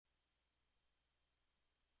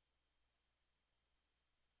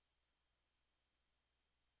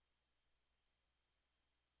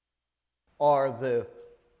are the,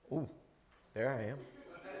 ooh, there I am,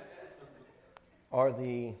 are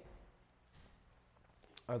the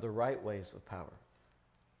right ways of power.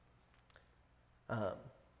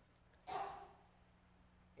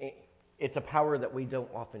 It's a power that we don't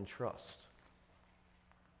often trust.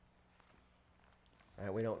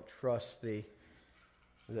 Right? We don't trust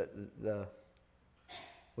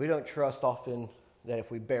we don't trust often that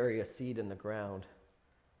if we bury a seed in the ground,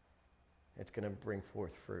 it's going to bring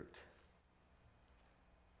forth fruit.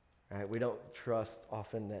 Right? We don't trust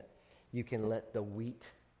often that you can let the wheat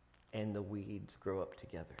and the weeds grow up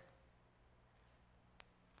together.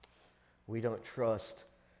 We don't trust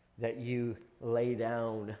that you lay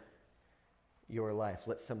down your life,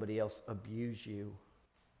 let somebody else abuse you,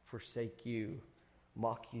 forsake you,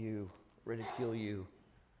 mock you, ridicule you,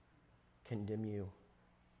 condemn you,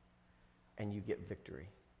 and you get victory.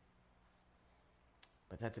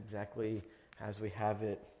 But that's exactly as we have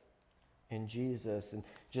it in Jesus. And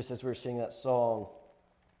just as we were singing that song,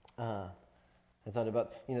 I thought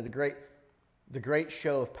about, the great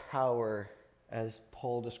show of power as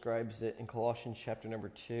Paul describes it in Colossians chapter number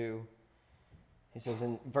 2. He says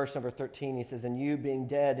in verse number 13, he says, "And you being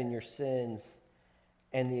dead in your sins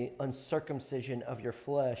and the uncircumcision of your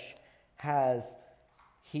flesh has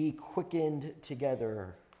he quickened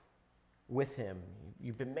together with him."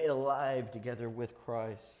 You've been made alive together with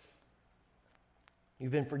Christ.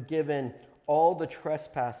 You've been forgiven all the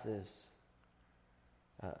trespasses.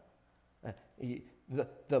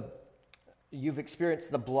 You've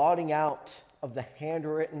experienced the blotting out of the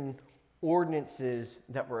handwritten ordinances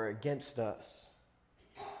that were against us,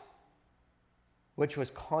 which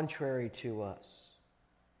was contrary to us.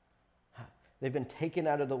 They've been taken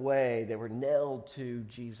out of the way. They were nailed to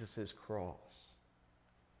Jesus' cross.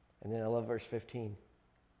 And then I love verse 15.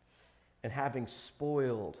 "And having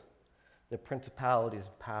spoiled the principalities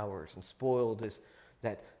and powers," and spoiled is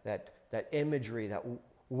that imagery, that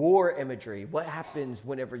war imagery. What happens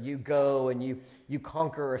whenever you go and you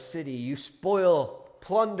conquer a city? You spoil,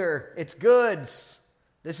 plunder its goods.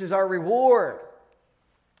 This is our reward.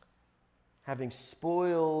 "Having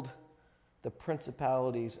spoiled the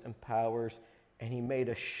principalities and powers, and he made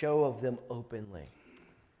a show of them openly."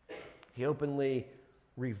 He openly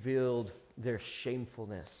revealed their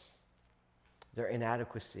shamefulness, their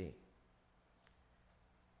inadequacy,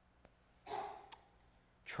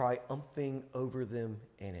 triumphing over them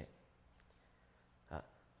in it.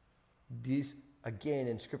 These, again,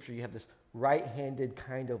 in Scripture, you have this right-handed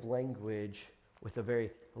kind of language with a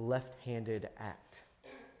very left-handed act.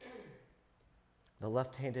 The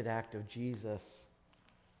left-handed act of Jesus,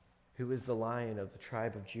 who is the Lion of the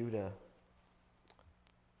tribe of Judah,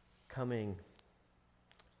 coming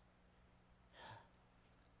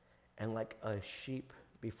and like a sheep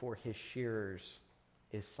before his shearers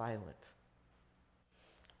is silent,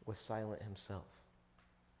 was silent himself.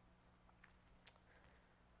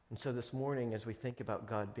 And so this morning, as we think about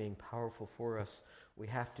God being powerful for us, we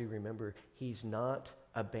have to remember he's not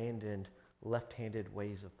abandoned left-handed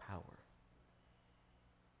ways of power.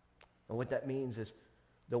 And what that means is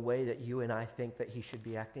the way that you and I think that he should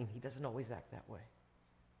be acting, he doesn't always act that way.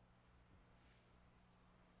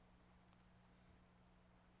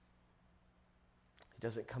 He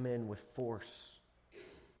doesn't come in with force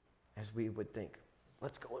as we would think.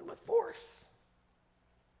 Let's go in with force.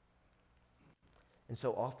 And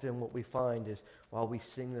so often what we find is while we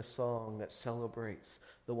sing this song that celebrates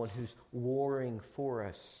the one who's warring for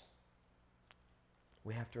us,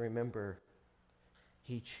 we have to remember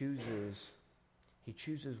he chooses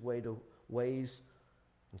ways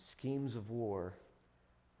and schemes of war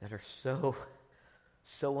that are so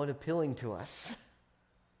unappealing to us,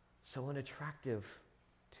 so unattractive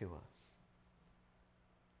to us.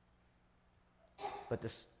 But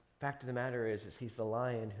the fact of the matter is he's the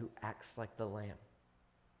Lion who acts like the Lamb.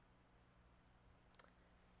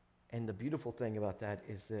 And the beautiful thing about that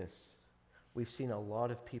is this. We've seen a lot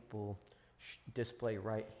of people display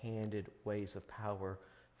right-handed ways of power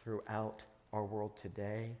throughout our world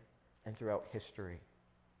today and throughout history.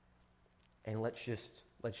 And let's just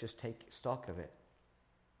take stock of it.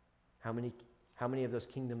 How many of those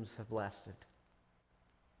kingdoms have lasted?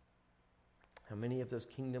 How many of those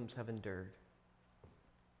kingdoms have endured?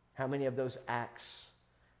 How many of those acts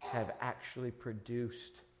have actually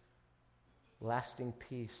produced lasting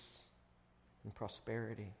peace and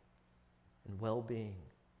prosperity and well-being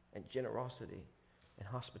and generosity and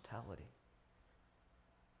hospitality?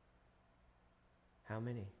 How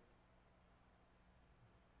many?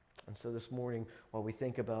 And so this morning, while we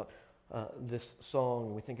think about this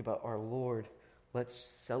song, we think about our Lord, let's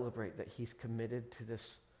celebrate that he's committed to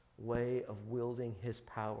this way of wielding his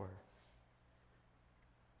power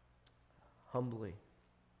humbly,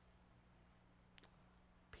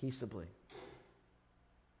 peaceably.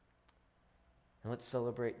 And let's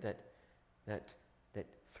celebrate that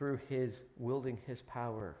through his wielding his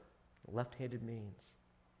power, left-handed means,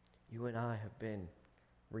 you and I have been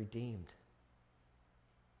redeemed.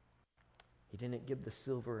 He didn't give the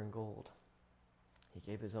silver and gold. He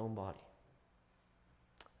gave his own body.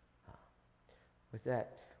 With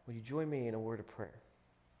that, will you join me in a word of prayer?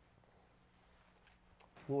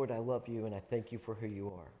 Lord, I love you and I thank you for who you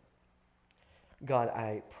are. God,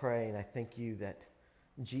 I pray and I thank you that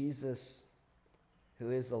Jesus, who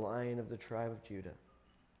is the Lion of the tribe of Judah,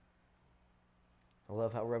 I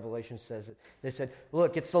love how Revelation says it. They said,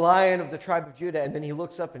 look, it's the Lion of the tribe of Judah. And then he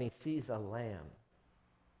looks up and he sees a lamb.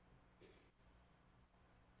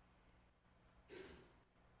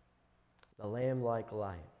 The lamb-like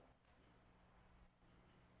lion.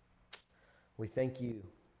 We thank you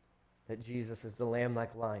that Jesus is the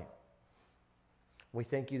lamb-like lion. We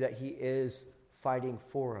thank you that he is fighting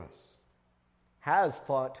for us, has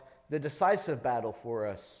fought the decisive battle for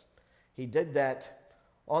us. He did that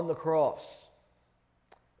on the cross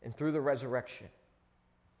and through the resurrection.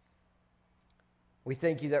 We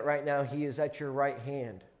thank you that right now he is at your right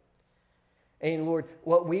hand. And Lord,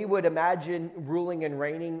 what we would imagine ruling and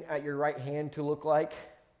reigning at your right hand to look like,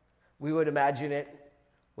 we would imagine it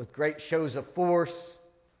with great shows of force,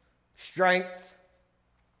 strength,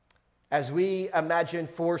 as we imagine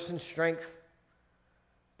force and strength.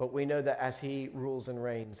 But we know that as he rules and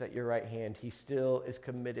reigns at your right hand, he still is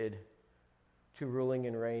committed to ruling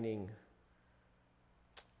and reigning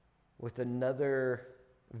with another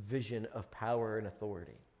vision of power and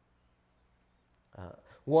authority.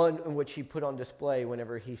 One in which he put on display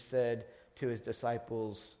whenever he said to his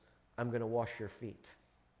disciples, I'm going to wash your feet.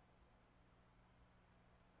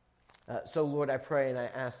 So Lord, I pray and I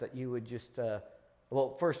ask that you would just,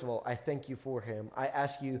 first of all, I thank you for him. I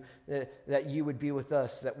ask you that you would be with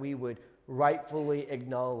us, that we would rightfully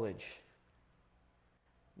acknowledge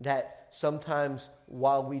that sometimes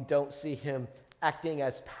while we don't see him acting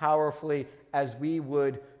as powerfully as we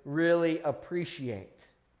would really appreciate,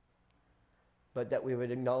 but that we would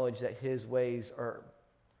acknowledge that his ways are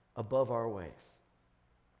above our ways.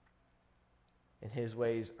 And his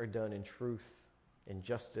ways are done in truth, in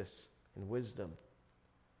justice, in wisdom.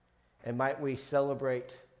 And might we celebrate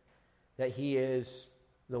that he is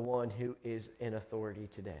the one who is in authority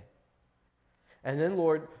today. And then,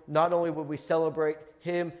 Lord, not only would we celebrate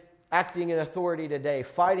him acting in authority today,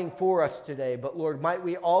 fighting for us today, but Lord, might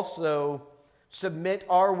we also submit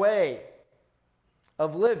our way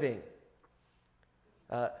of living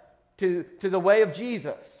to the way of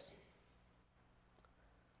Jesus.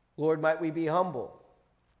 Lord, might we be humble.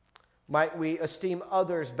 Might we esteem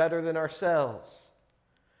others better than ourselves.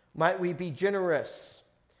 Might we be generous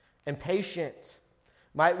and patient.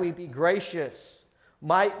 Might we be gracious.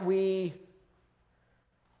 Might we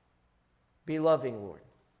be loving, Lord.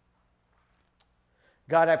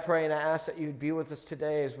 God, I pray and I ask that you'd be with us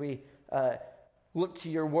today as we look to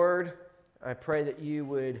your word. I pray that you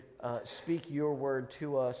would speak your word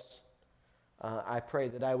to us. I pray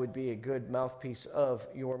that I would be a good mouthpiece of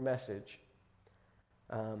your message.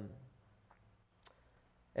 And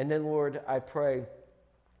then, Lord, I pray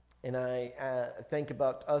and I think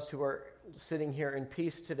about us who are sitting here in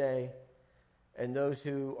peace today and those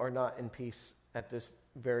who are not in peace at this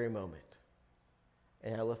very moment.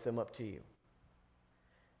 And I lift them up to you.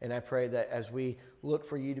 And I pray that as we look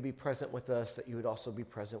for you to be present with us, that you would also be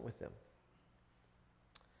present with them.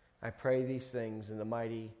 I pray these things in the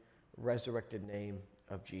mighty, resurrected name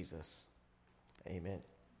of Jesus. Amen.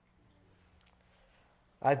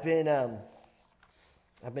 I've been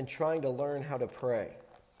trying to learn how to pray.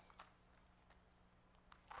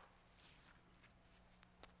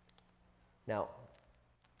 Now,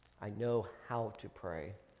 I know how to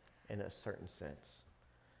pray in a certain sense.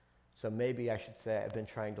 So maybe I should say I've been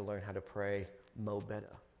trying to learn how to pray mo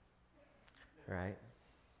better, right?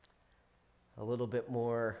 A little bit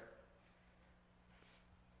more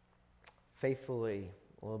faithfully,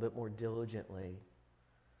 a little bit more diligently.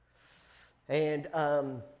 And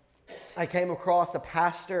I came across a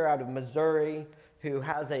pastor out of Missouri who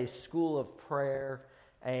has a school of prayer,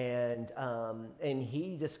 and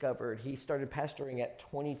he started pastoring at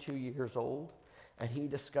 22 years old. And he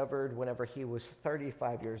discovered whenever he was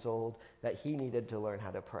 35 years old that he needed to learn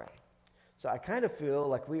how to pray. So I kind of feel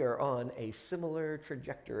like we are on a similar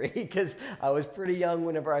trajectory because I was pretty young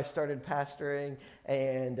whenever I started pastoring,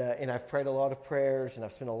 and I've prayed a lot of prayers and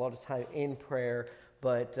I've spent a lot of time in prayer.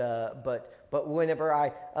 But whenever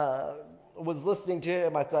I was listening to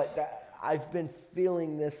him, I thought that I've been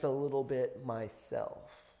feeling this a little bit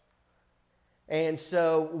myself. And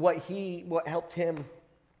so what helped him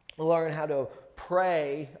learn how to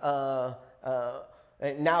pray,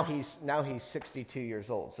 and now he's 62 years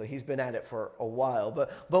old, so he's been at it for a while. But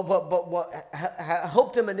what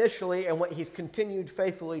helped him initially, and what he's continued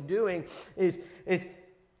faithfully doing, is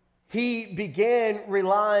he began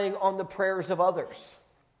relying on the prayers of others.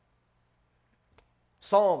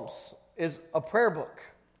 Psalms is a prayer book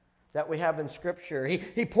that we have in Scripture.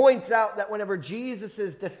 He points out that whenever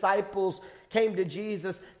Jesus' disciples came to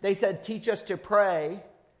Jesus, they said, "Teach us to pray,"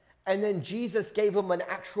 and then Jesus gave them an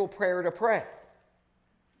actual prayer to pray.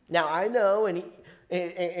 Now, I know in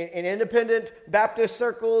independent Baptist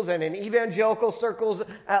circles and in evangelical circles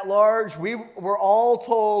at large, we were all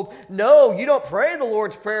told, no, you don't pray the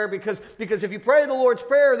Lord's Prayer because if you pray the Lord's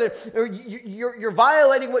Prayer, then you're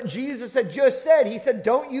violating what Jesus had just said. He said,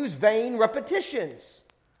 don't use vain repetitions.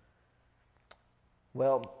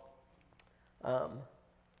 Well,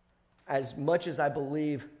 as much as I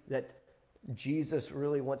believe that Jesus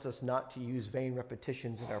really wants us not to use vain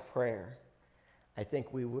repetitions in our prayer, I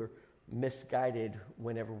think we were misguided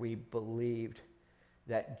whenever we believed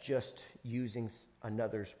that just using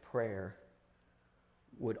another's prayer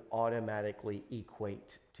would automatically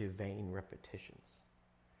equate to vain repetitions.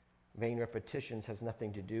 Vain repetitions has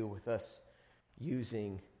nothing to do with us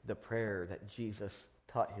using the prayer that Jesus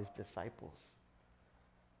taught his disciples.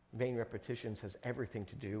 Vain repetitions has everything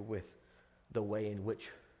to do with the way in which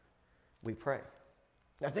we pray.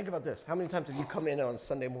 Now think about this. How many times have you come in on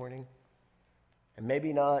Sunday morning? And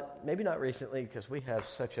maybe not recently, because we have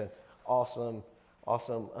such an awesome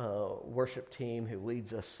worship team who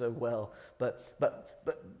leads us so well. But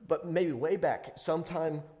maybe way back,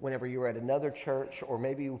 sometime whenever you were at another church, or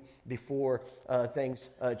maybe before things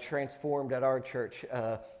transformed at our church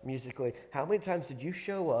musically, how many times did you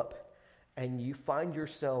show up and you find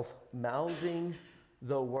yourself mouthing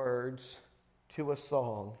the words to a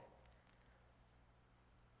song,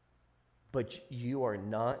 but you are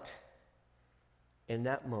not in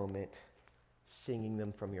that moment singing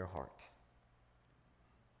them from your heart?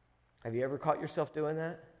 Have you ever caught yourself doing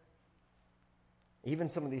that? Even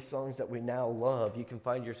some of these songs that we now love, you can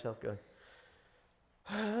find yourself going,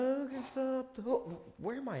 "Who can stop the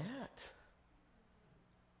where am I at?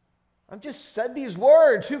 I've just said these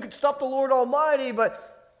words. Who can stop the Lord Almighty? But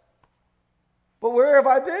where have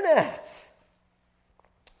I been at?"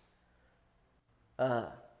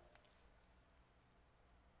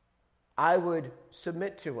 I would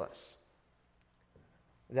submit to us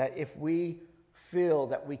that if we feel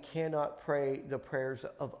that we cannot pray the prayers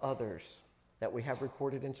of others that we have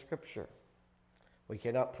recorded in Scripture, we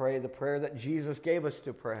cannot pray the prayer that Jesus gave us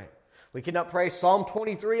to pray, we cannot pray Psalm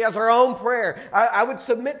 23 as our own prayer, I would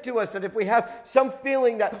submit to us that if we have some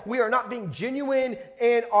feeling that we are not being genuine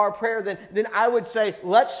in our prayer, then I would say,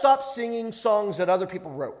 let's stop singing songs that other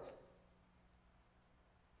people wrote.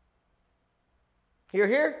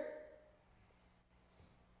 Here?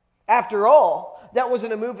 After all, that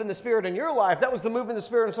wasn't a move in the Spirit in your life. That was the move in the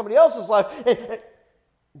Spirit in somebody else's life. And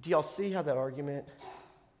do y'all see how that argument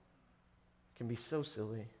can be so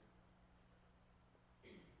silly?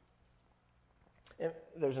 And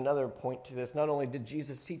there's another point to this. Not only did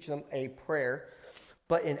Jesus teach them a prayer,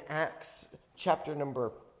 but in Acts chapter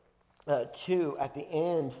number 2, at the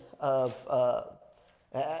end of,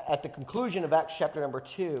 at the conclusion of Acts chapter number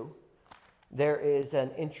 2, there is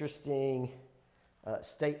an interesting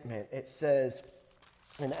statement. It says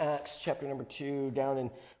in Acts chapter number 2, down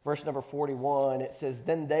in verse number 41, it says,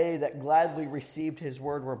 "Then they that gladly received his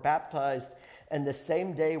word were baptized, and the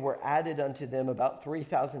same day were added unto them about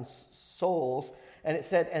 3,000 souls." And it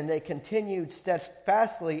said, "And they continued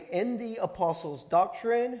steadfastly in the apostles'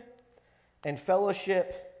 doctrine and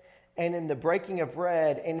fellowship, and in the breaking of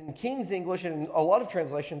bread." And in King's English, and in a lot of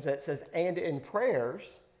translations, it says, "and in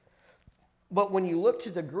prayers." But when you look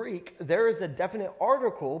to the Greek, there is a definite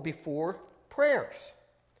article before prayers.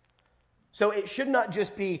 So it should not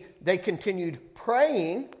just be they continued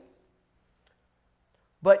praying,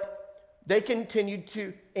 but they continued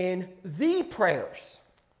to in the prayers.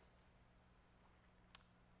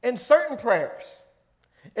 In certain prayers.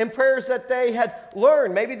 In prayers that they had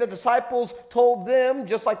learned. Maybe the disciples told them,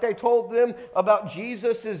 just like they told them about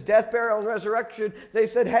Jesus' death, burial, and resurrection, they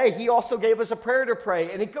said, hey, he also gave us a prayer to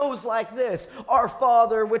pray. And it goes like this: "Our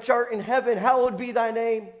Father, which art in heaven, hallowed be thy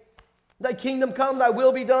name. Thy kingdom come, thy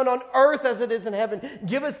will be done on earth as it is in heaven.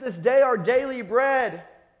 Give us this day our daily bread." ...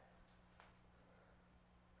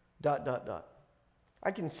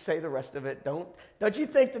 I can say the rest of it. Don't you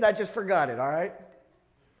think that I just forgot it, all right?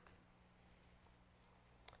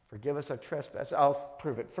 "Forgive us our trespasses." I'll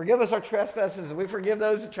prove it. "Forgive us our trespasses, and we forgive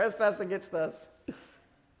those who trespass against us."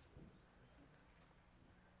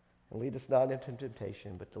 And lead us not into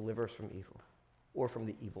temptation, but deliver us from evil, or from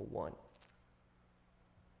the evil one.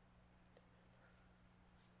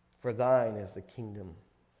 For thine is the kingdom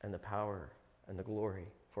and the power and the glory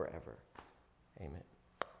forever. Amen.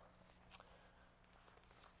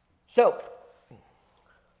 So,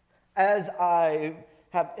 as I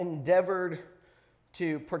have endeavored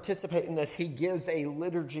to participate in this, he gives a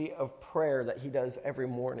liturgy of prayer that he does every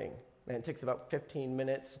morning. And it takes about 15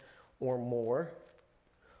 minutes or more.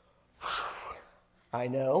 I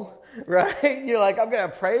know, right? You're like, I'm going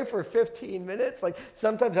to pray for 15 minutes. Like,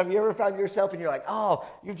 sometimes have you ever found yourself and you're like, oh,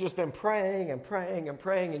 you've just been praying and praying and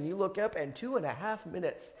praying, and you look up and 2.5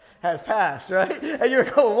 minutes has passed, right? And you're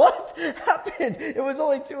going, what happened? It was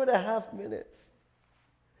only 2.5 minutes.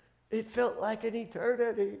 It felt like an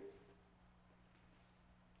eternity.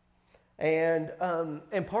 And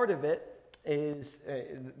part of it is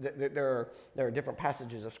there are different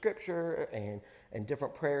passages of Scripture and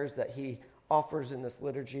different prayers that he offers in this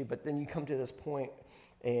liturgy, but then you come to this point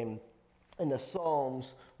in the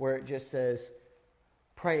Psalms where it just says,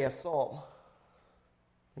 pray a psalm.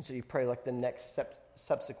 And so you pray like the next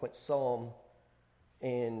subsequent psalm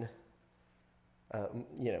in,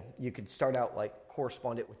 you could start out like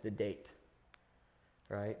correspond it with the date,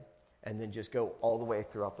 right? And then just go all the way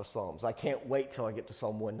throughout the Psalms. I can't wait till I get to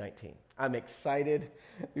Psalm 119. I'm excited,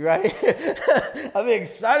 right? I'm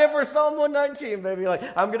excited for Psalm 119, baby. Like,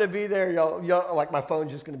 I'm going to be there. Y'all, like, my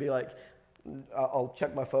phone's just going to be like, I'll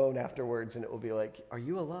check my phone afterwards, and it will be like, are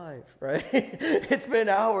you alive, right? It's been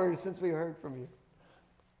hours since we heard from you.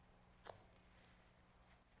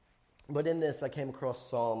 But in this, I came across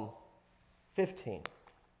Psalm 15.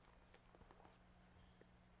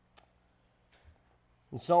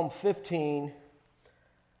 And Psalm 15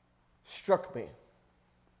 struck me.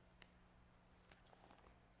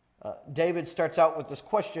 David starts out with this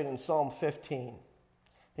question in Psalm 15.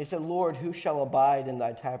 He said, Lord, who shall abide in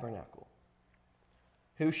thy tabernacle?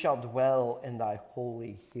 Who shall dwell in thy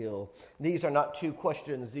holy hill? These are not two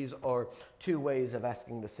questions. These are two ways of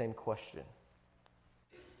asking the same question.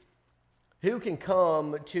 Who can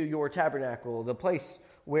come to your tabernacle, the place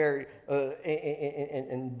where,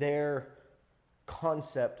 in their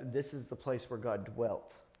concept, this is the place where God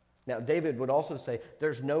dwelt. Now, David would also say,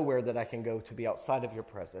 there's nowhere that I can go to be outside of your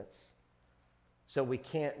presence. So we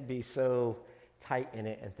can't be so tight in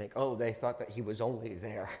it and think, oh, they thought that he was only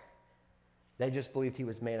there. They just believed he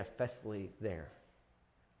was manifestly there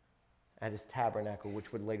at his tabernacle,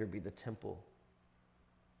 which would later be the temple.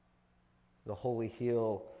 The holy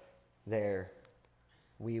hill there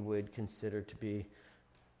we would consider to be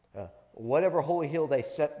whatever holy hill they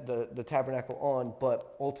set the tabernacle on,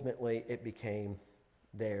 but ultimately it became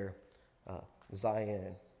their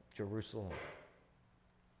Zion, Jerusalem.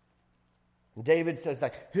 And David says,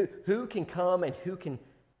 like, who can come and who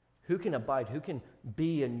can abide, who can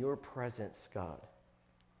be in your presence, God?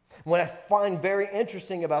 What I find very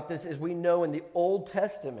interesting about this is we know in the Old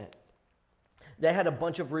Testament they had a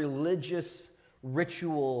bunch of religious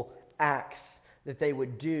ritual acts that they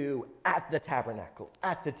would do at the tabernacle,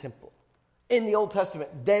 at the temple. In the Old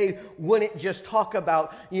Testament, they wouldn't just talk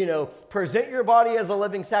about, present your body as a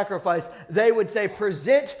living sacrifice. They would say,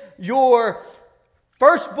 present your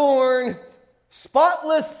firstborn,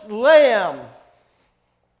 spotless lamb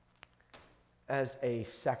as a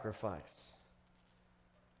sacrifice.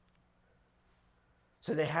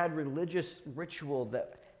 So they had religious ritual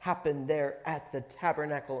that happened there at the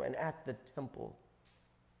tabernacle and at the temple.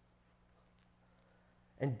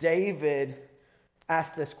 And David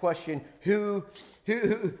asked this question,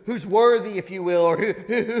 who's worthy, if you will, or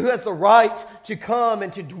who has the right to come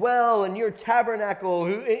and to dwell in your tabernacle,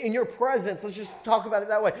 in your presence? Let's just talk about it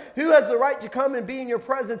that way. Who has the right to come and be in your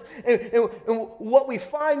presence? And what we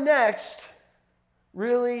find next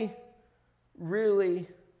really, really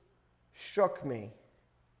struck me.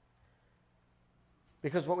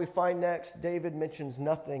 Because what we find next, David mentions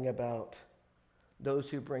nothing about those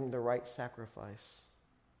who bring the right sacrifice,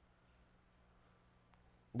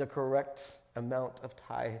 the correct amount of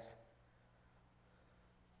tithe,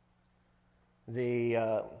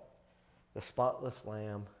 the spotless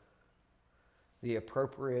lamb, the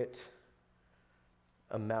appropriate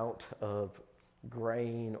amount of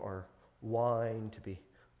grain or wine to be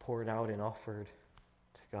poured out and offered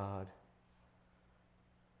to God.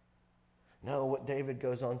 No, what David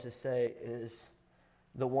goes on to say is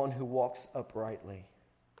the one who walks uprightly,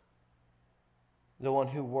 the one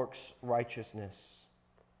who works righteousness,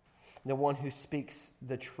 the one who speaks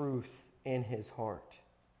the truth in his heart.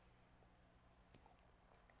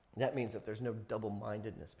 That means that there's no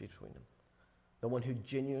double-mindedness between them. The one who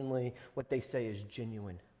genuinely, what they say is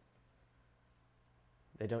genuine.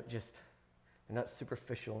 they're not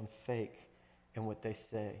superficial and fake in what they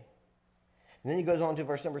say. And then he goes on to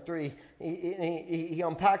verse number 3. He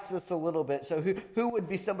unpacks this a little bit. So who would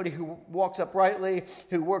be somebody who walks uprightly,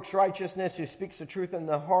 who works righteousness, who speaks the truth in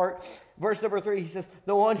the heart? Verse number 3, he says,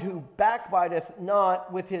 the one who backbiteth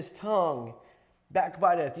not with his tongue.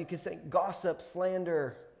 Backbiteth, you can say gossip,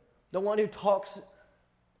 slander. The one who talks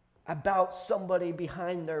about somebody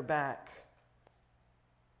behind their back.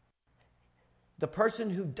 The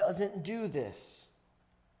person who doesn't do this.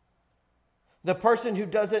 The person who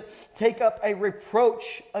doesn't take up a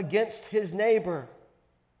reproach against his neighbor.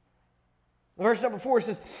 Verse number 4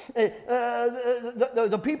 says,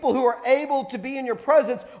 the people who are able to be in your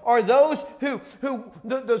presence are those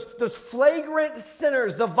those flagrant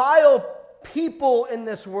sinners, the vile people in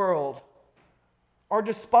this world are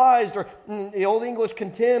despised, or in the Old English,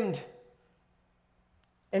 contemned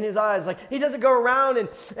in his eyes. Like, he doesn't go around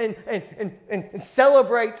and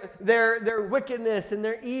celebrate their wickedness and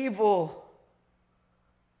their evil.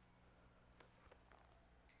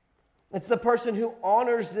 It's the person who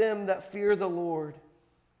honors them that fear the Lord.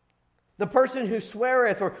 The person who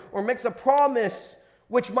sweareth or makes a promise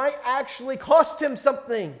which might actually cost him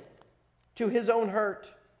something to his own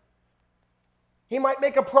hurt. He might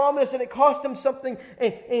make a promise and it cost him something,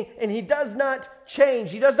 and he does not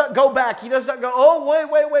change. He does not go back. He does not go, oh,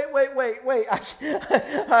 wait.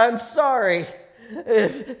 I'm sorry.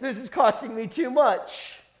 This is costing me too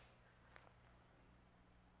much.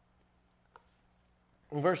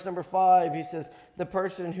 In verse number 5, he says, the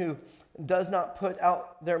person who does not put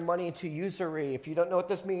out their money to usury. If you don't know what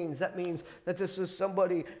this means, that means that this is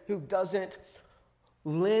somebody who doesn't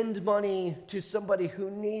lend money to somebody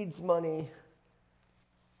who needs money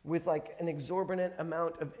with like an exorbitant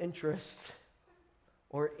amount of interest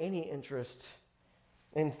or any interest.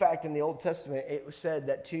 In fact, in the Old Testament, it was said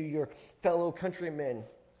that to your fellow countrymen,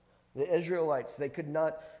 the Israelites, they could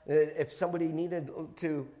not, if somebody needed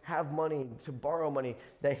to have money, to borrow money,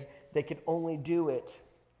 they could only do it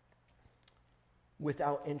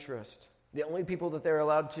without interest. The only people that they're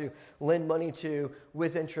allowed to lend money to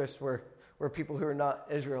with interest were people who are not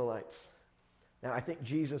Israelites. Now, I think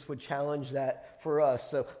Jesus would challenge that for us.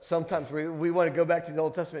 So sometimes we want to go back to the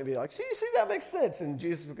Old Testament and be like, see, that makes sense. And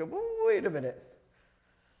Jesus would go, wait a minute.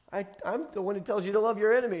 I'm the one who tells you to love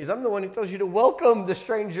your enemies. I'm the one who tells you to welcome the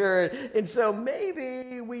stranger. And so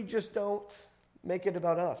maybe we just don't make it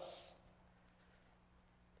about us.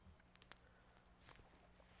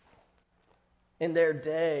 In their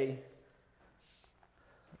day,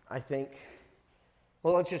 I think,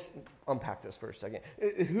 well, let's just unpack this for a second.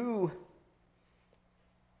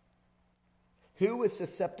 Who is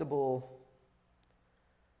susceptible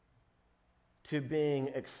to being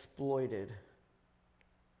exploited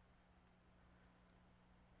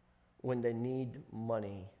when they need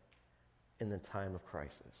money in the time of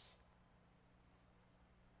crisis?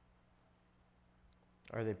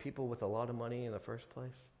 Are they people with a lot of money in the first place?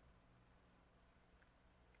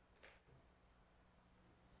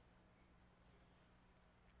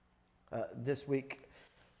 This week,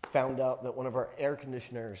 found out that one of our air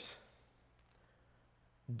conditioners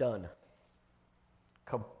done.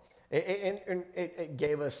 It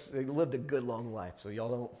gave us, it lived a good long life, so y'all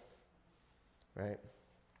don't, right?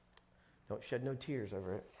 Don't shed no tears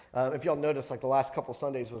over it. If y'all notice, like the last couple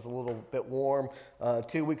Sundays was a little bit warm.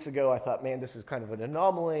 2 weeks ago, I thought, man, this is kind of an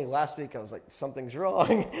anomaly. Last week, I was like, something's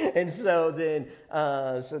wrong. And so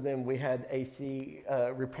then we had AC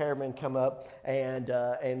repairman come up, and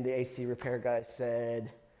the AC repair guy said,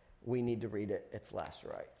 we need to read it its last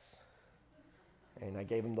rites. And I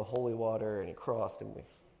gave him the holy water, and he crossed, and we...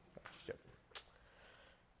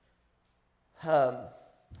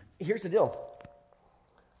 Here's the deal.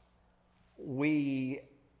 We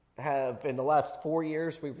have, in the last 4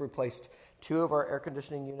 years, we've replaced 2 of our air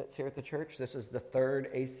conditioning units here at the church. This is the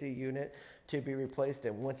 3rd AC unit to be replaced,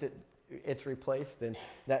 and once it's replaced, then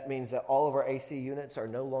that means that all of our AC units are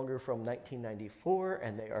no longer from 1994,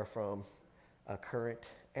 and they are from a current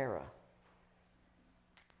era.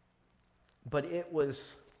 But it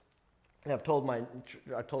was, and I told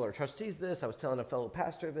our trustees this, I was telling a fellow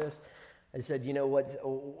pastor this. I said, you know what,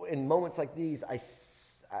 in moments like these,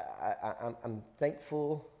 I'm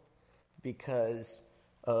thankful because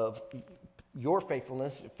of your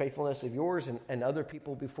faithfulness of yours and other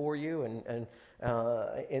people before you and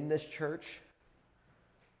in this church,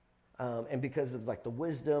 and because of like the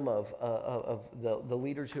wisdom of the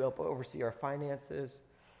leaders who help oversee our finances,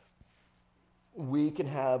 we can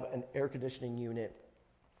have an air conditioning unit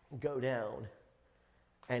go down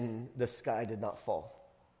and the sky did not fall.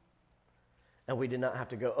 And we did not have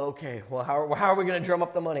to go, okay, well, how are we going to drum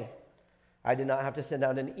up the money? I did not have to send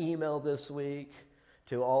out an email this week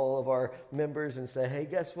to all of our members and say, hey,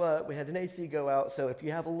 guess what? We had an AC go out, so if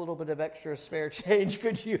you have a little bit of extra spare change,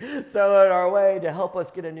 could you throw it our way to help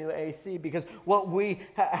us get a new AC? Because what we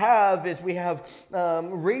have is we have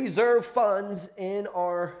reserve funds in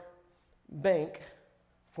our bank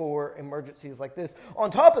for emergencies like this. On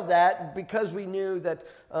top of that, because we knew that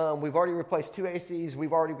we've already replaced 2 ACs,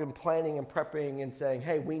 we've already been planning and prepping and saying,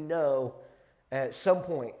 hey, we know at some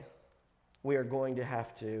point we are going to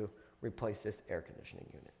have to replace this air conditioning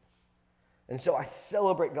unit. And so I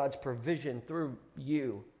celebrate God's provision through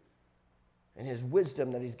you and his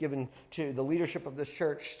wisdom that he's given to the leadership of this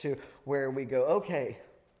church, to where we go, okay,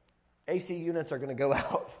 AC units are going to go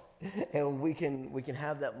out, and we can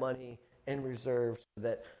have that money in reserve so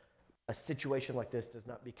that a situation like this does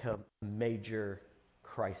not become a major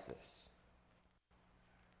crisis.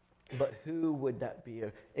 But who would that be?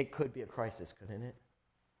 It could be a crisis, couldn't it?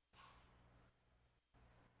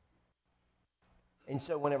 And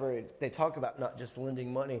so whenever they talk about not just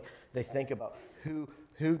lending money, they think about who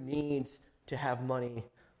needs to have money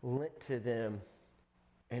lent to them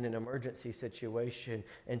in an emergency situation.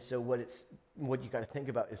 And so what you got to think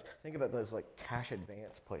about those like cash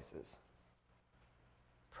advance places,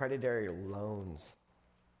 predatory loans.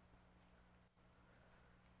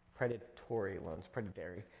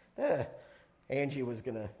 Angie was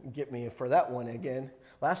going to get me for that one again.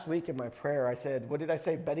 Last week in my prayer, I said, what did I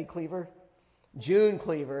say, Betty Cleaver? June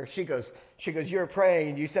Cleaver. She goes, you're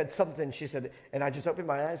praying, you said something. She said, and I just opened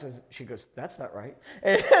my eyes, and she goes, that's not right.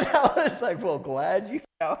 And I was like, well, glad you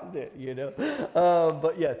found it, you know.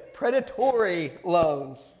 But yeah, predatory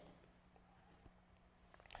loans.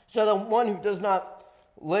 So the one who does not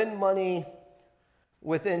lend money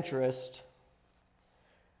with interest,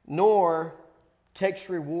 nor takes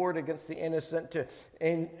reward against the innocent.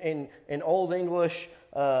 In Old English,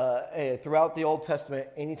 throughout the Old Testament,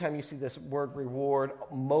 anytime you see this word reward,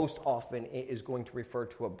 most often it is going to refer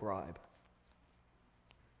to a bribe.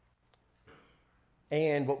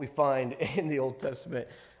 And what we find in the Old Testament,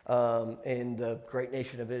 in the great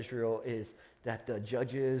nation of Israel, is that the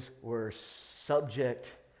judges were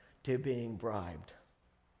subject to being bribed.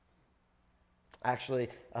 Actually,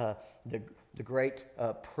 the great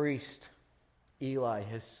priest Eli,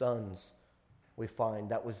 his sons, we find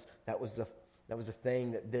that was the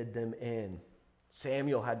thing that did them in.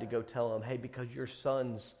 Samuel had to go tell him, hey, because your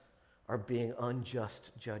sons are being unjust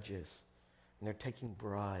judges and they're taking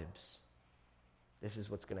bribes, this is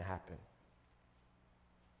what's going to happen.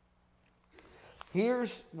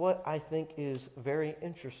 Here's what I think is very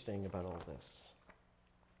interesting about all this.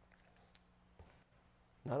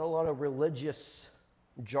 Not a lot of religious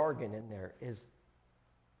jargon in there is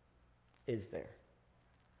there.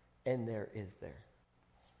 And there is there.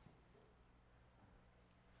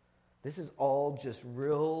 This is all just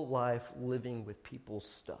real life living with people's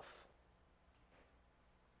stuff.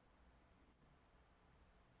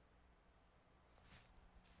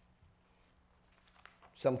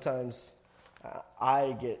 Sometimes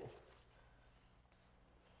I get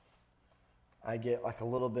like a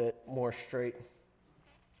little bit more straight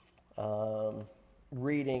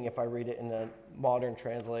reading if I read it in a modern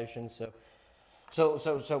translation. So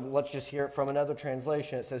let's just hear it from another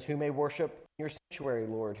translation. It says, who may worship your sanctuary,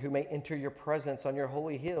 Lord? Who may enter your presence on your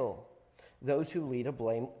holy hill? Those who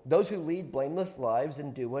lead blameless lives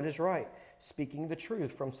and do what is right, speaking the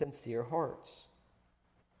truth from sincere hearts.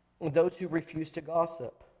 Those who refuse to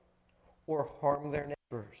gossip or harm their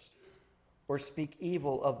neighbors or speak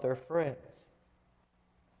evil of their friends.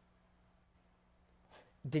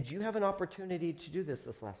 Did you have an opportunity to do this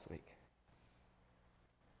last week?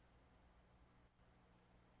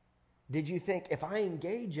 Did you think, if I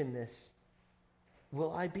engage in this,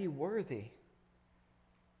 will I be worthy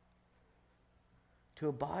to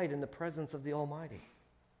abide in the presence of the Almighty?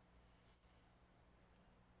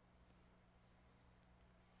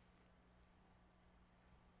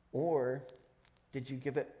 Or did you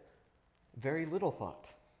give it very little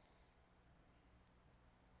thought?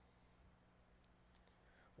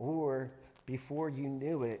 Or before you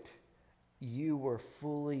knew it, you were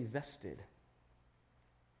fully vested?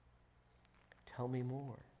 Tell me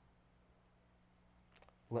more.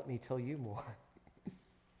 Let me tell you more.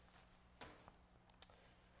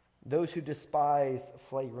 Those who despise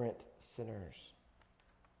flagrant sinners.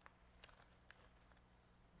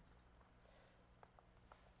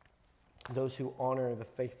 Those who honor the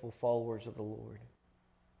faithful followers of the Lord.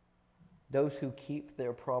 Those who keep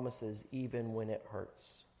their promises even when it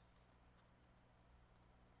hurts.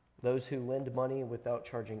 Those who lend money without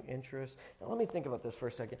charging interest. Now let me think about this for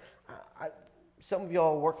a second. some of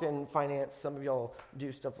y'all work in finance, some of y'all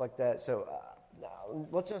do stuff like that. So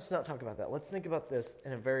let's just not talk about that. Let's think about this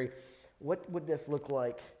in a very, what would this look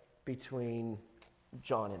like between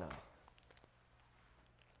John and I?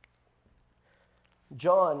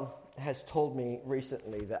 John has told me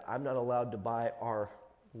recently that I'm not allowed to buy our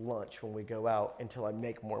lunch when we go out until I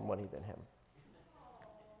make more money than him,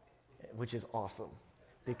 which is awesome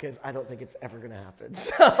because I don't think it's ever going to happen.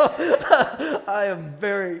 So I am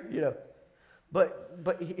very,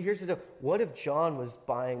 but here's the deal. What if John was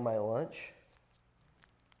buying my lunch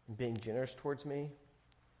and being generous towards me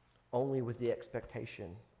only with the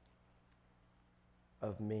expectation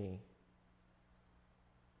of me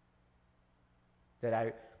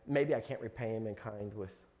that maybe I can't repay him in kind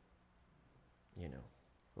with,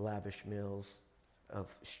 lavish meals of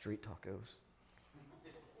street tacos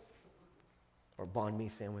or banh mi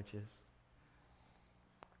sandwiches.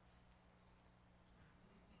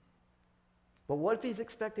 But what if he's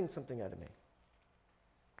expecting something out of me?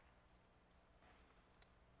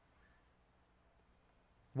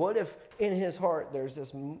 What if in his heart there's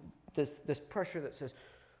this pressure that says,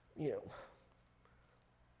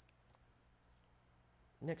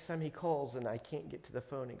 next time he calls and I can't get to the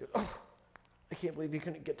phone, he goes, oh, I can't believe he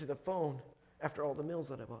couldn't get to the phone after all the meals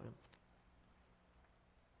that I bought him.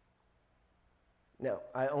 Now,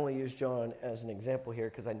 I only use John as an example here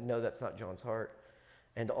because I know that's not John's heart.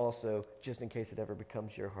 And also, just in case it ever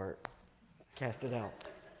becomes your heart, cast it out.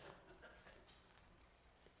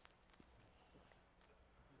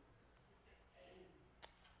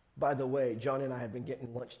 By the way, John and I have been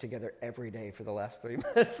getting lunch together every day for the last 3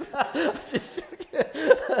 months.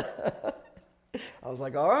 I was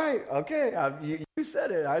like, all right, okay, you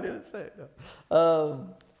said it. I didn't say it.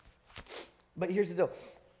 No. But here's the deal.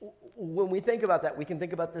 When we think about that, we can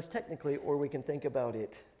think about this technically, or we can think about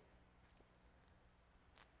it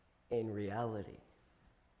in reality.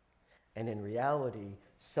 And in reality,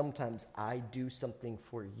 sometimes I do something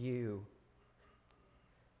for you,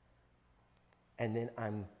 and then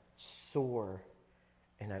I'm sore,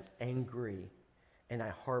 and I'm angry, and I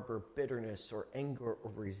harbor bitterness or anger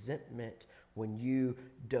or resentment when you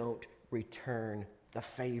don't return the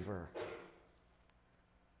favor.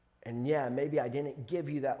 And yeah, maybe I didn't give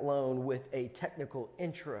you that loan with a technical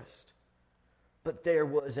interest, but there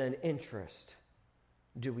was an interest.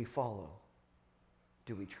 Do we follow?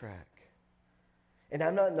 Do we track? And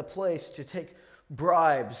I'm not in the place to take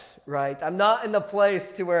bribes, right? I'm not in the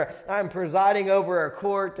place to where I'm presiding over a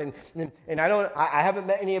court, and I haven't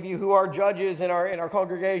met any of you who are judges in our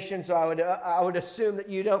congregation, so I would assume that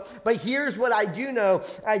you don't. But here's what I do know.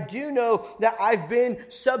 I do know that I've been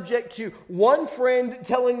subject to one friend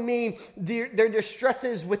telling me their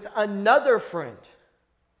distresses with another friend.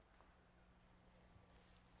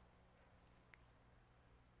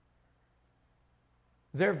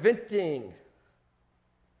 They're venting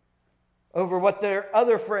over what their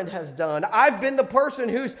other friend has done. I've been the person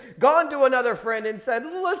who's gone to another friend and said,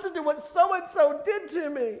 listen to what so-and-so did to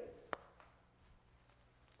me.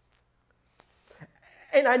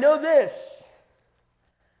 And I know this.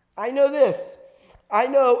 I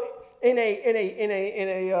know in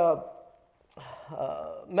a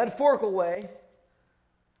metaphorical way,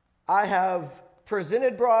 I have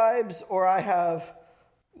presented bribes, or I have,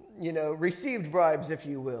 received bribes, if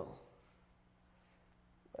you will.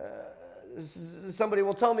 Somebody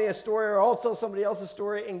will tell me a story, or I'll tell somebody else a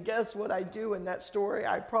story, and guess what I do in that story?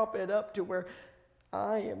 I prop it up to where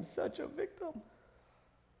I am such a victim.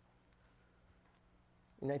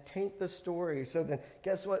 And I taint the story, so then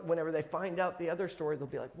guess what? Whenever they find out the other story, they'll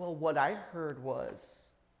be like, well, what I heard was.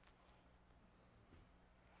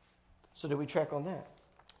 So do we track on that?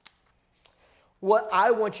 What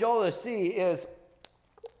I want y'all to see is,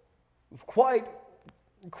 quite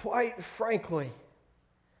frankly,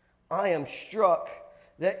 I am struck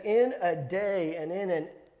that in a day and in an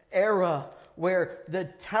era where the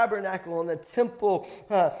tabernacle and the temple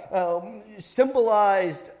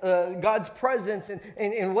symbolized God's presence,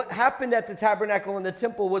 and what happened at the tabernacle and the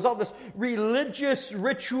temple was all this religious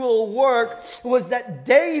ritual work, was that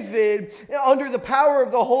David, under the power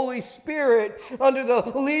of the Holy Spirit, under the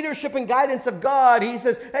leadership and guidance of God, he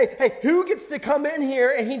says, hey, who gets to come in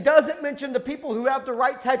here? And he doesn't mention the people who have the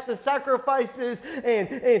right types of sacrifices and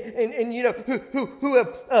who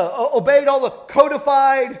have obeyed all the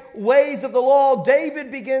codified ways of the law.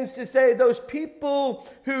 David begins to say those people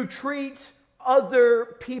who treat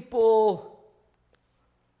other people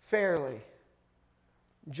fairly,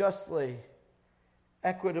 justly,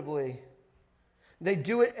 equitably. They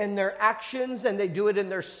do it in their actions and they do it in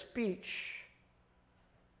their speech.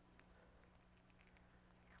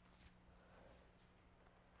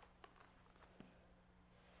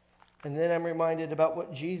 And then I'm reminded about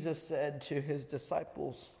what Jesus said to his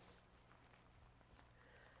disciples.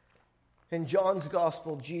 In John's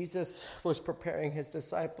gospel, Jesus was preparing his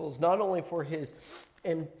disciples not only for his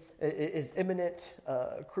imminent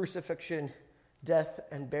crucifixion, death,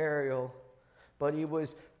 and burial, but he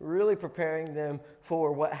was really preparing them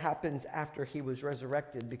for what happens after he was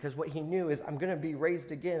resurrected. Because what he knew is, I'm going to be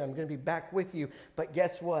raised again. I'm going to be back with you. But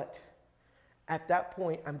guess what? At that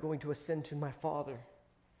point, I'm going to ascend to my Father.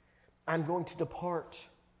 I'm going to depart.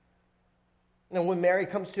 And when Mary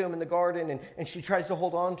comes to him in the garden and she tries to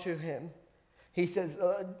hold on to him, he says,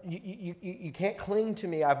 you can't cling to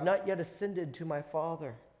me. I've not yet ascended to my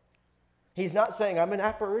Father. He's not saying, I'm an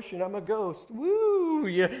apparition, I'm a ghost. Woo!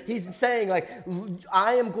 Yeah. He's saying, like,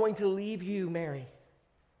 I am going to leave you, Mary.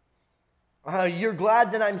 You're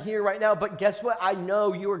glad that I'm here right now, but guess what? I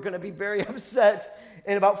know you are going to be very upset.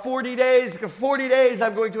 In about 40 days, because 40 days,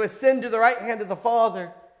 I'm going to ascend to the right hand of the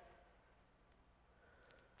Father.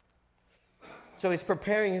 So he's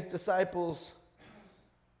preparing his disciples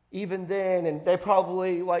even then, and they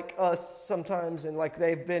probably, like us sometimes, and like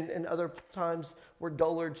they've been in other times, were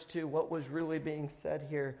dullards to what was really being said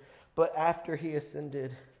here. But after he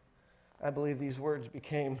ascended, I believe these words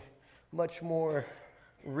became much more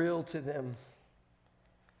real to them.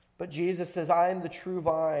 But Jesus says, I am the true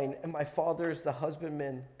vine, and my Father is the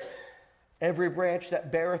husbandman. Every branch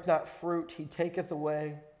that beareth not fruit, he taketh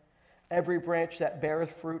away. Every branch that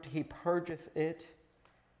beareth fruit, he purgeth it,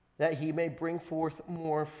 that he may bring forth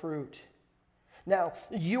more fruit. Now,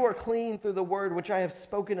 you are clean through the word which I have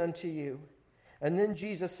spoken unto you. And then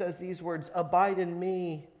Jesus says these words, abide in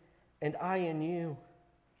me, and I in you.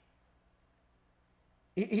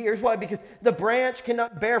 Here's why, because the branch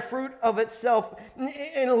cannot bear fruit of itself.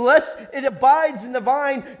 Unless it abides in the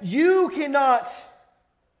vine, you cannot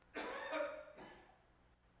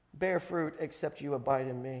bear fruit except you abide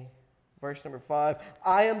in me. Verse number 5,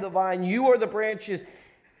 I am the vine, you are the branches.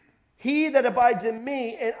 He that abides in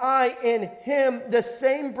me, and I in him, the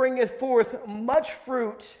same bringeth forth much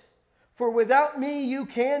fruit. For without me you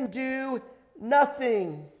can do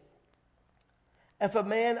nothing. If a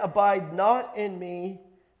man abide not in me,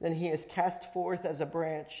 then he is cast forth as a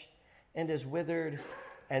branch and is withered,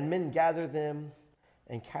 and men gather them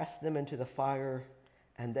and cast them into the fire,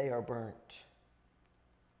 and they are burnt.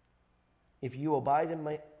 If you abide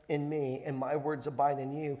in me, and my words abide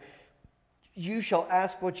in you, you shall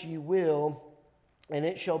ask what you will, and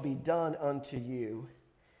it shall be done unto you.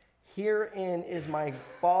 Herein is my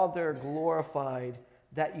Father glorified,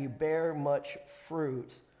 that you bear much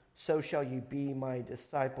fruit. So shall you be my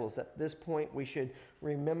disciples. At this point, we should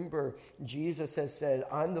remember Jesus has said,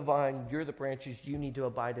 I'm the vine, you're the branches, you need to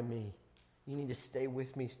abide in me. You need to stay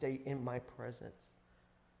with me, stay in my presence.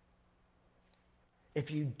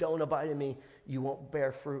 If you don't abide in me, you won't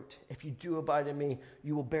bear fruit. If you do abide in me,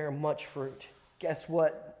 you will bear much fruit. Guess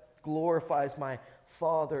what glorifies my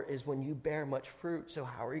Father is when you bear much fruit. So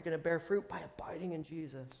how are you going to bear fruit? By abiding in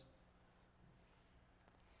Jesus.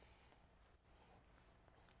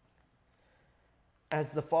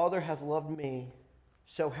 As the Father hath loved me,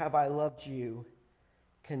 so have I loved you.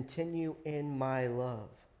 Continue in my love.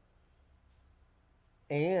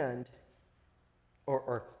 And,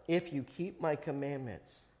 or if you keep my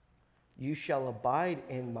commandments, you shall abide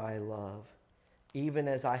in my love, even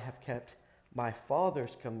as I have kept my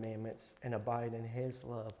Father's commandments and abide in his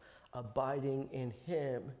love. Abiding in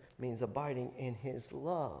him means abiding in his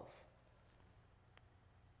love.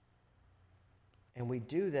 And we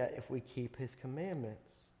do that if we keep his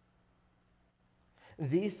commandments.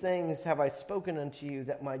 These things have I spoken unto you,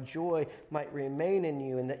 that my joy might remain in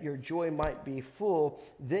you, and that your joy might be full.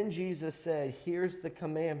 Then Jesus said, here's the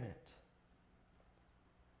commandment.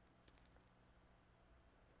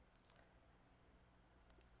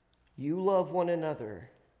 You love one another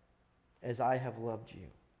as I have loved you.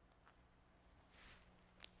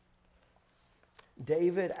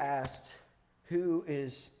 David asked, who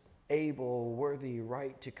is able, worthy,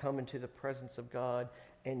 right to come into the presence of God?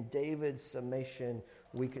 And David's summation,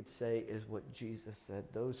 we could say, is what Jesus said.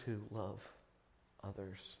 Those who love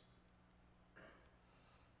others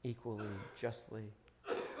equally, justly,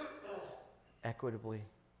 equitably.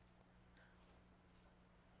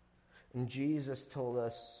 And Jesus told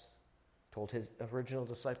his original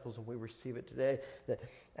disciples, and we receive it today, that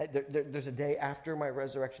there's a day after my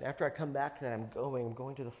resurrection, after I come back, that I'm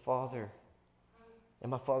going to the Father. In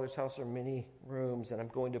my Father's house are many rooms, and I'm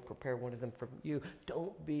going to prepare one of them for you.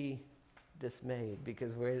 Don't be dismayed,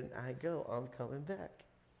 because when I go, I'm coming back.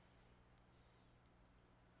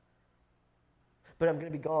 But I'm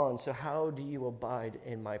going to be gone, so how do you abide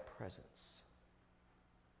in my presence?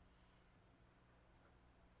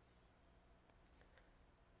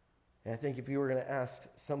 And I think if you were going to ask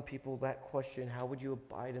some people that question, how would you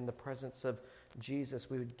abide in the presence of Jesus,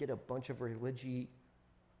 we would get a bunch of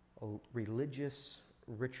religious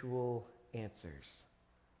ritual answers.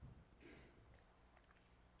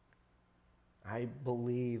 I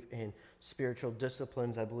believe in spiritual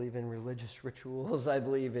disciplines. I believe in religious rituals. I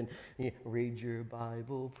believe in read your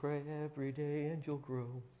Bible, pray every day, and you'll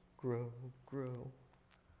grow, grow, grow.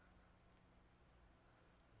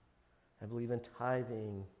 I believe in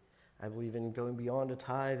tithing. I believe in going beyond a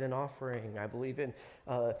tithe and offering. I believe in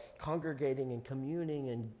congregating and communing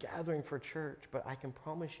and gathering for church. But I can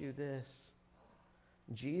promise you this.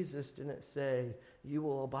 Jesus didn't say, you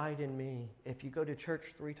will abide in me if you go to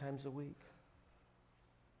church 3 times a week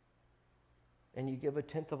and you give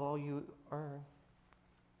 1/10 of all you earn.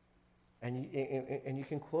 And you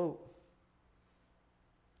can quote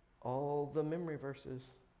all the memory verses.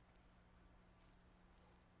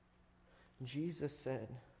 Jesus said,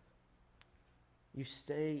 you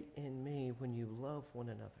stay in me when you love one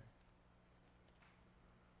another.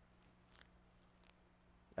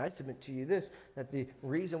 I submit to you this, that the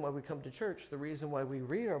reason why we come to church, the reason why we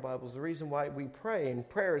read our Bibles, the reason why we pray, and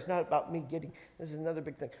prayer is not about me getting, this is another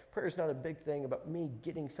big thing, prayer is not a big thing about me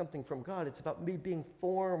getting something from God. It's about me being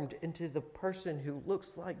formed into the person who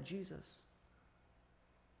looks like Jesus.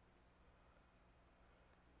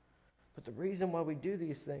 But the reason why we do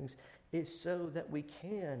these things is so that we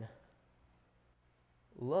can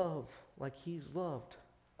love like he's loved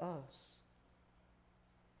us.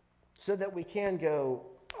 So that we can go,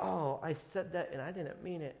 oh, I said that and I didn't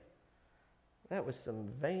mean it. That was some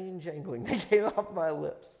vain jangling that came off my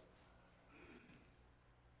lips.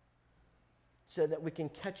 So that we can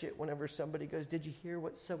catch it whenever somebody goes, did you hear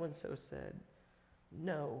what so-and-so said?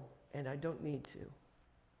 No, and I don't need to.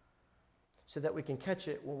 So that we can catch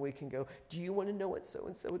it when we can go, do you want to know what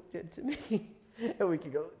so-and-so did to me? And we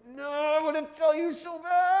can go, no, I want to tell you so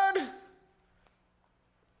bad.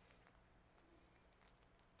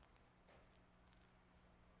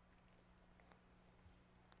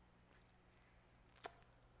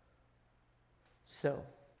 So,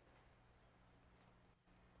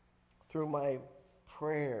 through my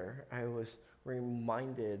prayer, I was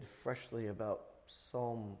reminded freshly about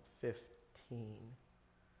Psalm 15.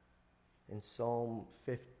 And Psalm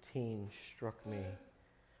 15 struck me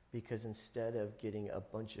because instead of getting a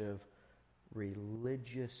bunch of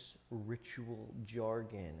religious ritual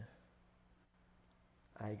jargon,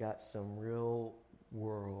 I got some real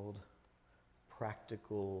world,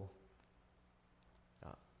 practical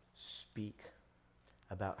speak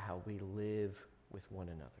about how we live with one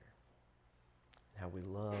another, how we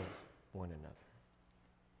love one another.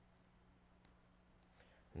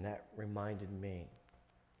 And that reminded me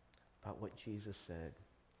about what Jesus said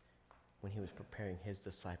when he was preparing his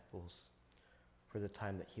disciples for the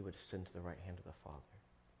time that he would ascend to the right hand of the Father.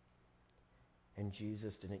 And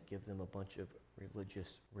Jesus didn't give them a bunch of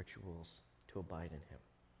religious rituals to abide in him.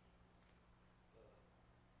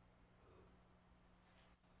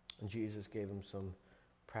 And Jesus gave them some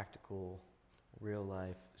practical,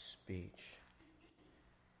 real-life speech,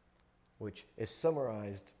 which is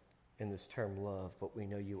summarized in this term love, but we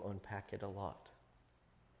know you unpack it a lot.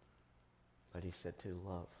 But he said to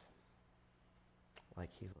love like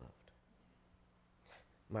he loved.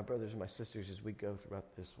 My brothers and my sisters, as we go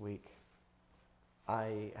throughout this week,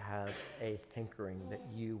 I have a hankering that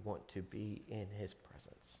you want to be in his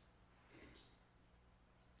presence.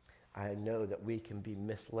 I know that we can be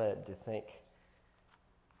misled to think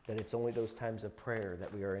that it's only those times of prayer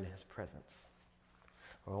that we are in his presence,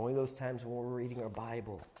 or only those times when we're reading our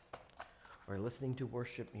Bible or listening to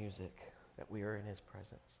worship music that we are in his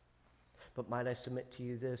presence. But might I submit to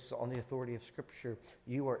you this, on the authority of Scripture,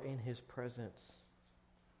 you are in his presence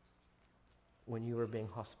when you are being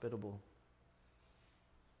hospitable.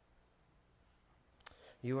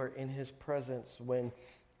 You are in his presence when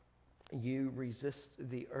you resist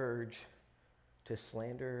the urge to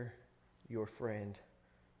slander your friend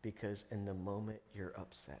because in the moment you're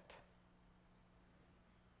upset.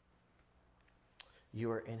 You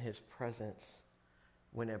are in his presence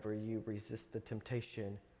whenever you resist the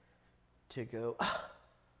temptation to go,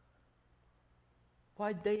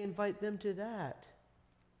 why'd they invite them to that?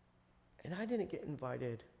 And I didn't get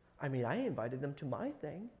invited. I mean, I invited them to my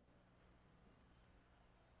thing.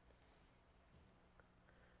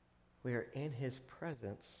 We are in his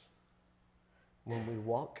presence when we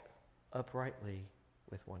walk uprightly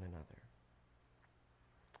with one another.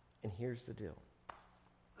 And here's the deal.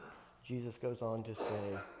 Jesus goes on to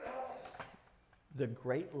say, the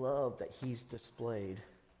great love that he's displayed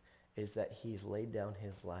is that he's laid down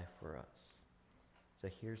his life for us. So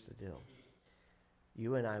here's the deal.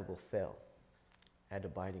 you and I will fail at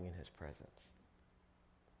abiding in his presence.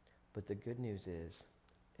 But the good news is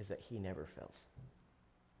that he never fails.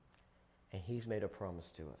 And he's made a promise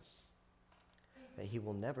to us that he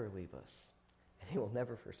will never leave us and he will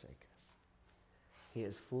never forsake us. He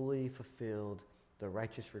has fully fulfilled the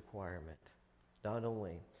righteous requirement, not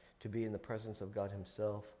only to be in the presence of God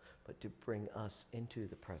himself, but to bring us into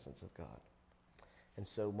the presence of God. And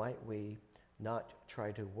so might we not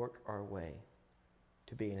try to work our way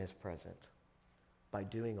to be in his presence by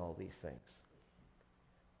doing all these things,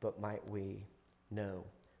 but might we know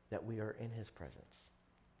that we are in his presence.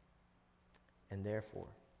 And therefore,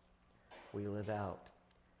 we live out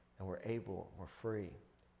and we're free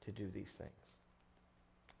to do these things,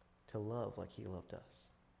 to love like he loved us.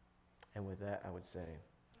 And with that, I would say,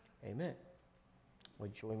 amen.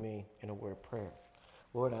 Would you join me in a word of prayer?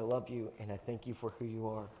 Lord, I love you and I thank you for who you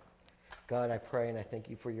are. God, I pray and I thank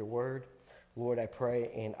you for your word. Lord, I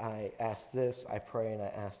pray and I ask this. I pray and I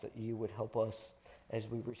ask that you would help us as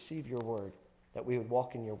we receive your word, that we would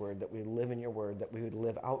walk in your word, that we would live in your word, that we would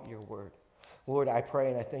live out your word. Lord, I pray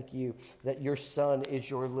and I thank you that your Son is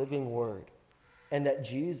your living word and that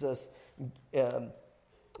Jesus,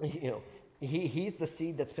 he's the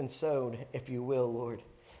seed that's been sown, if you will, Lord.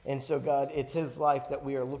 And so, God, it's his life that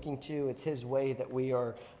we are looking to. It's his way that we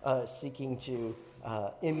are seeking to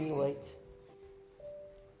emulate.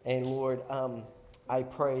 And Lord, I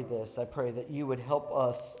pray this. I pray that you would help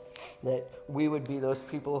us, that we would be those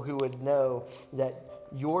people who would know that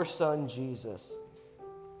your Son, Jesus,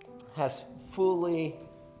 has fully,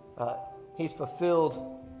 he's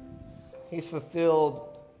fulfilled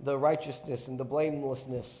the righteousness and the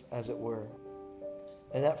blamelessness, as it were.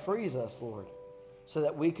 And that frees us, Lord, so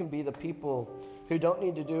that we can be the people who don't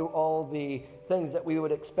need to do all the things that we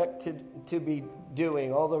would expect to be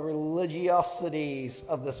doing, all the religiosities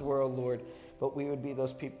of this world, Lord, but we would be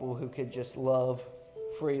those people who could just love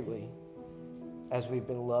freely as we've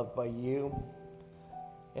been loved by you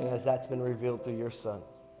and as that's been revealed through your Son.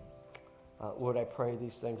 Lord, I pray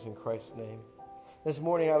these things in Christ's name. This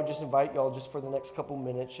morning, I would just invite y'all just for the next couple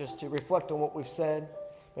minutes just to reflect on what we've said.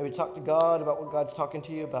 Maybe talk to God about what God's talking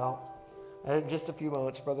to you about. And in just a few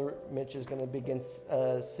moments, Brother Mitch is going to begin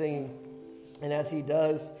singing. And as he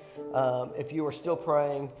does, if you are still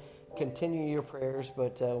praying, continue your prayers.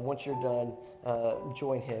 But once you're done,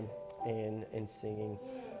 join him in singing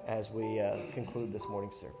as we conclude this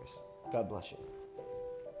morning's service. God bless you.